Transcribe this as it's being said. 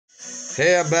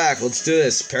Hey, I'm back. Let's do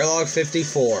this. Paralogue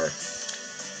 54.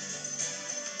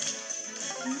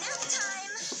 Nap time.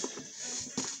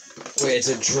 Wait, it's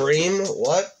a dream?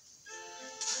 What?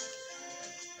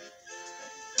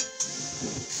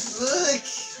 Look!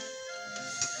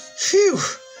 Phew!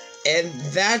 And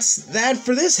that's that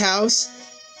for this house.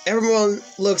 Everyone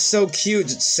looks so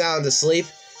cute, it's sound asleep.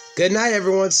 Good night,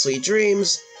 everyone. Sweet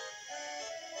dreams.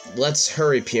 Let's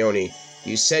hurry, Peony.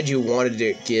 You said you wanted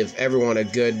to give everyone a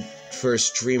good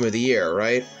first dream of the year,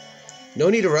 right?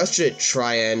 No need to rush it,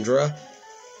 Triandra.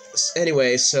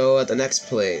 Anyway, so at the next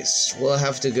place, we'll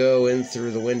have to go in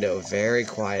through the window very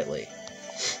quietly.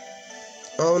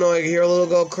 Oh no, I can hear a little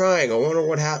girl crying. I wonder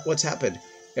what's happened.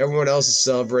 Everyone else is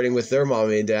celebrating with their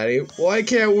mommy and daddy. Why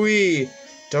can't we?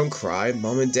 Don't cry.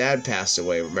 Mom and dad passed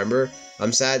away, remember?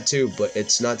 I'm sad too, but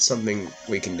it's not something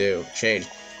we can do. Change.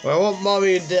 Well, I want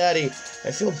mommy and daddy.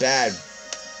 I feel bad.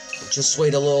 Just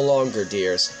wait a little longer,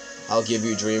 dears. I'll give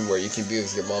you a dream where you can be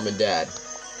with your mom and dad.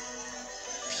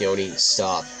 Peony,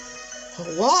 stop.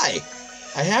 Why?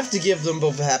 I have to give them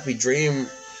both a happy dream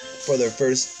for their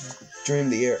first dream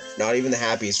of the year. Not even the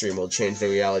happiest dream will change the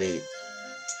reality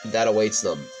that awaits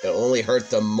them. It'll only hurt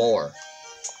them more.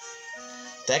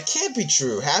 That can't be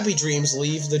true. Happy dreams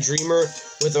leave the dreamer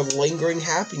with a lingering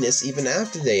happiness even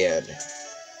after they end.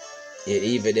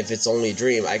 Even if it's only a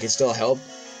dream, I can still help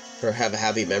her have a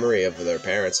happy memory of their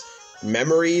parents.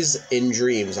 Memories in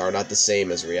dreams are not the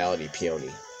same as reality,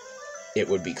 Peony. It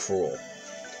would be cruel.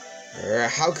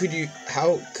 How could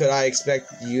I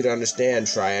expect you to understand,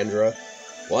 Triandra?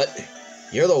 What?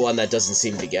 You're the one that doesn't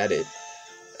seem to get it.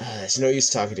 It's no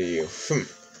use talking to you.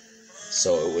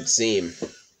 So it would seem.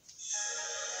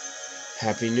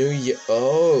 Happy New Year.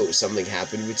 Oh, something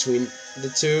happened between the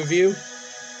two of you?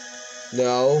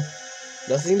 No,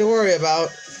 nothing to worry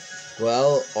about.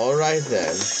 Well, alright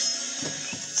then.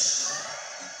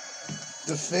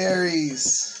 The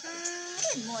fairies.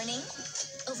 Good morning.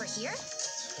 Over here?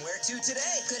 Where to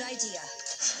today? Good idea.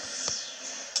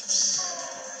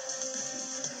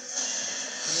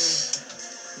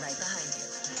 Right behind you.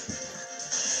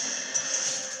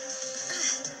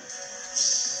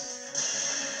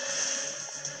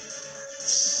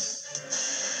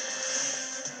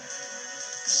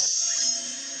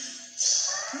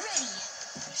 Ready.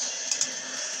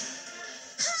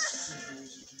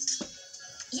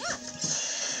 Yeah.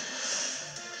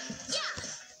 Yeah.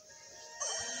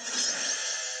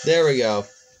 There we go.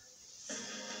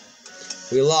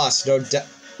 We lost,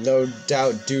 no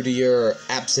doubt due to your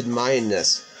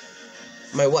absent-mindedness.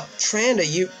 My what? Tranda,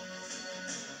 you...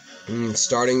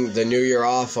 starting the new year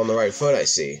off on the right foot, I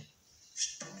see.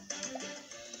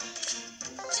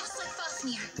 Just like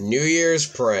Fafnir. New Year's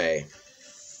prey.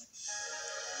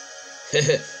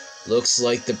 Looks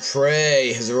like the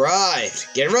prey has arrived.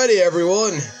 Get ready,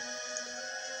 everyone.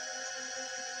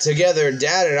 Together,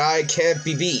 Dad and I can't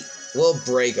be beat. We'll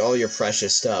break all your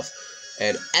precious stuff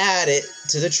and add it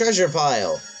to the treasure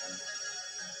pile.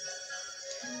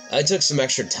 I took some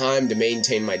extra time to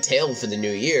maintain my tail for the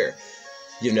new year.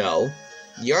 You know,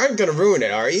 you aren't gonna ruin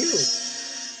it, are you?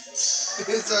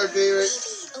 It's our favorite.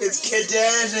 It's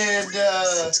Kaden and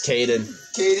It's Caden.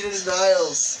 Caden and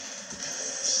Niles.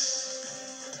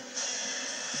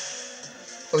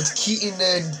 Oh, it's Keaton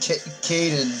and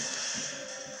Caden.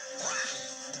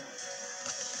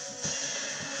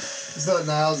 It's not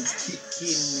Niles, it's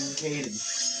Keaton and Caden.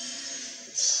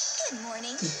 Good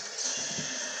morning.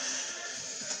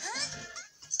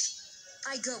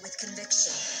 I go with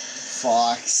conviction.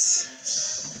 Fox.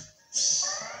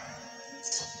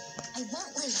 I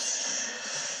won't lose.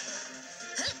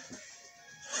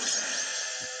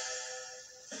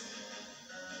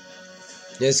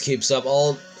 This keeps up,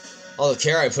 all the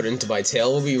care I put into my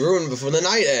tail will be ruined before the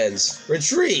night ends.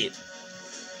 Retreat!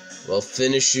 We'll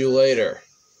finish you later.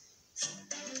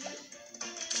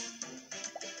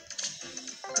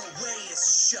 The way is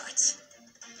shut.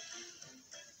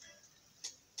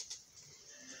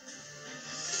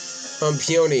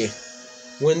 Peony,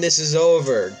 when this is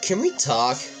over, can we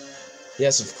talk?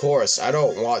 Yes, of course. I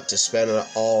don't want to spend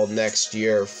all next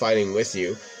year fighting with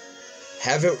you.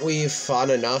 Haven't we fought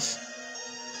enough?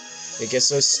 It gets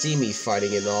so steamy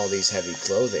fighting in all these heavy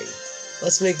clothing.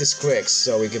 Let's make this quick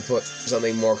so we can put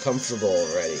something more comfortable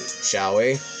ready, shall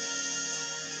we?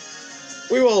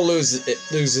 We won't lose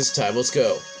this time. Let's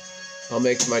go. I'll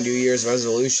make my New Year's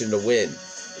resolution to win.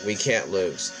 We can't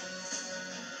lose.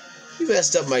 You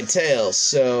messed up my tail,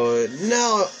 so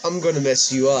now I'm gonna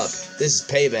mess you up. This is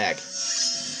payback.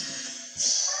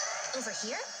 Over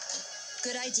here?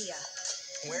 Good idea.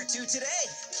 Where to today?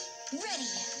 Ready.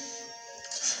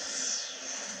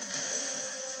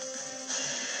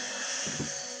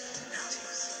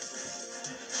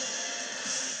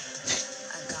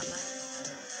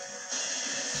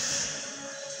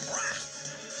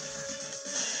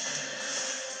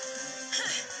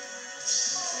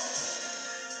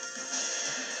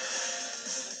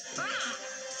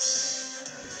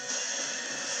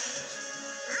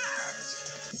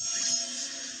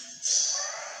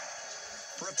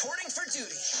 Reporting for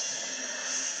duty.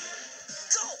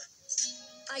 Go!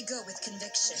 I go with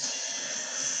conviction.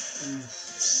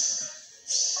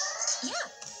 Yeah.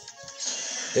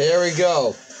 There we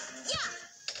go.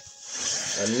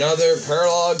 Yeah. Another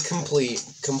paralogue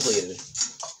completed.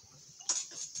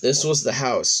 This was the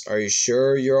house. Are you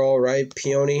sure you're alright,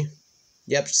 Peony?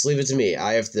 Yep, just leave it to me.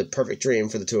 I have the perfect dream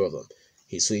for the two of them.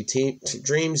 Sweet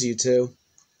dreams, you two.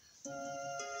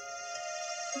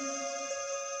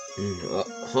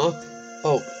 Huh?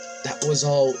 Oh, that was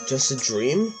all just a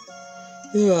dream?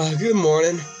 Yeah, good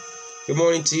morning. Good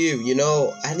morning to you. You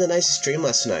know, I had the nicest dream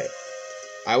last night.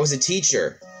 I was a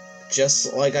teacher,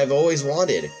 just like I've always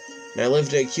wanted. And I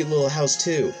lived in a cute little house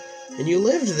too. And you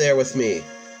lived there with me.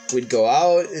 We'd go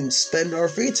out and spend our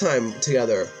free time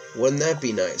together. Wouldn't that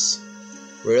be nice?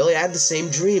 Really? I had the same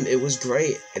dream. It was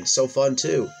great. And so fun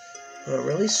too.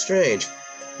 Really strange.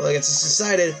 Well, I guess it's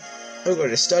decided I'm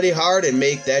going to study hard and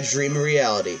make that dream a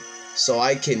reality. So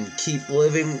I can keep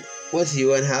living with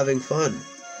you and having fun.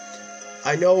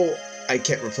 I know I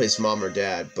can't replace Mom or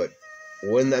Dad, but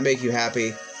wouldn't that make you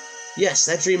happy? Yes,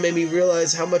 that dream made me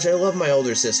realize how much I love my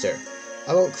older sister.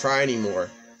 I won't cry anymore.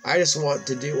 I just want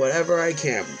to do whatever I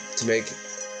can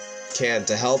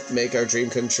to help make our dream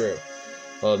come true.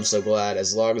 Oh, I'm so glad.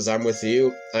 As long as I'm with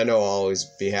you, I know I'll always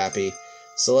be happy.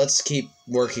 So let's keep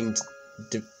working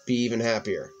to be even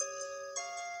happier.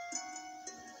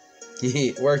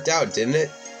 It worked out, didn't it?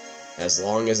 As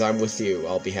long as I'm with you,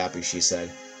 I'll be happy, she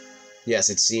said. Yes,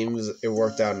 it seems it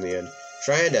worked out in the end.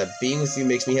 Trianda, being with you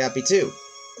makes me happy too.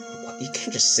 You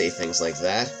can't just say things like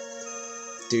that.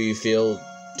 Do you feel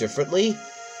differently?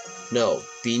 No,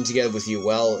 being together with you,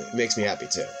 well, it makes me happy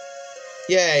too.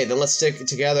 Yay, then let's stick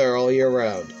together all year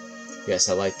round. Yes,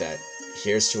 I like that.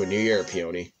 Here's to a new year,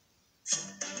 Peony.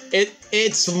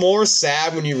 It's more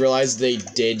sad when you realize they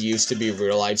did used to be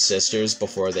real-life sisters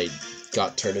before they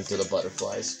got turned into the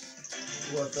butterflies.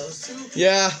 What, those two?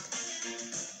 Yeah.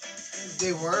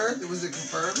 They were? Was it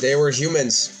confirmed? They were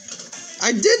humans.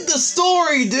 I did the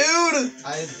story, dude!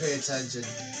 I didn't pay attention.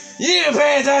 You didn't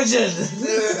pay attention!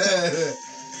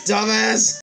 Dumbass!